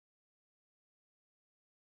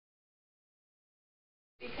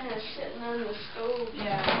Be kind of sitting on the stove.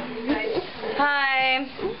 Yeah. Hi.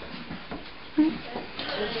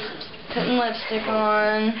 Putting lipstick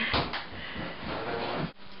on.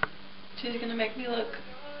 She's gonna make me look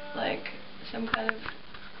like some kind of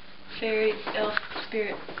fairy elf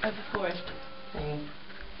spirit of the forest.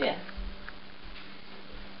 Yeah.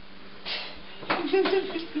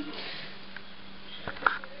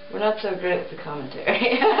 We're not so great at the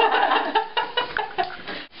commentary.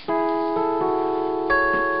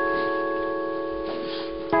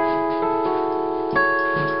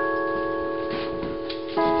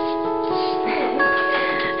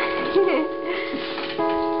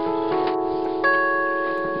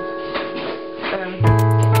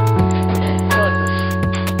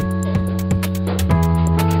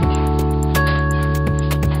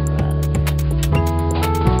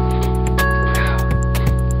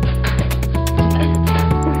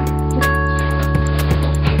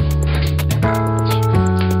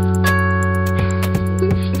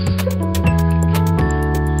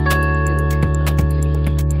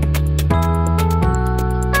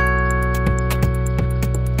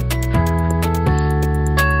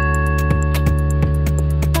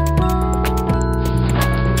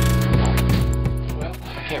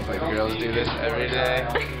 I can't believe girls do this every day.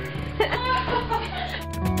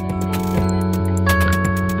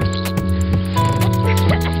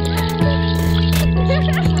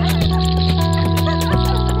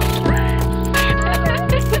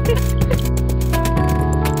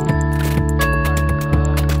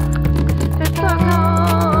 It's so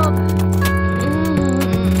cold.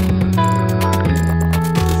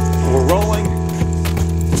 We're rolling.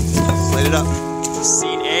 Light it up.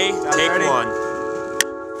 Scene A, take ready? 1.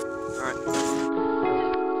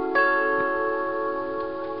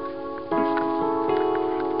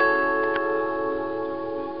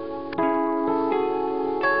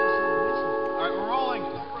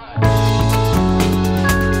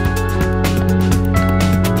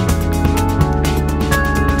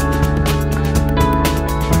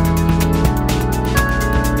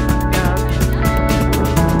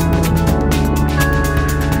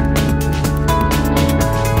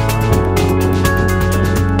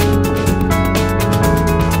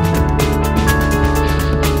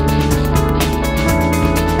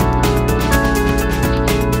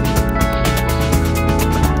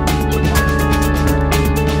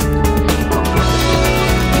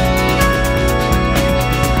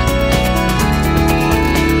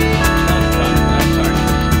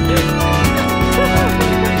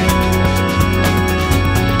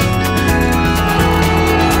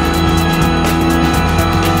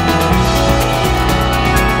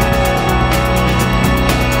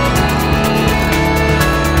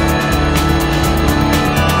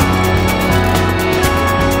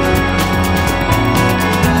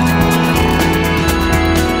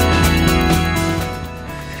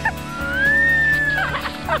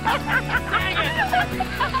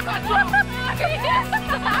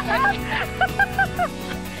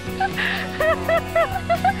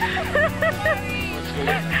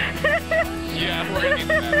 Yeah, we're gonna get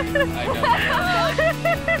that. I know.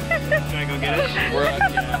 Can I go get it? We're at,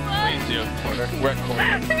 yeah, please do. We're at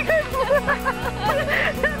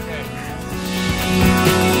corner.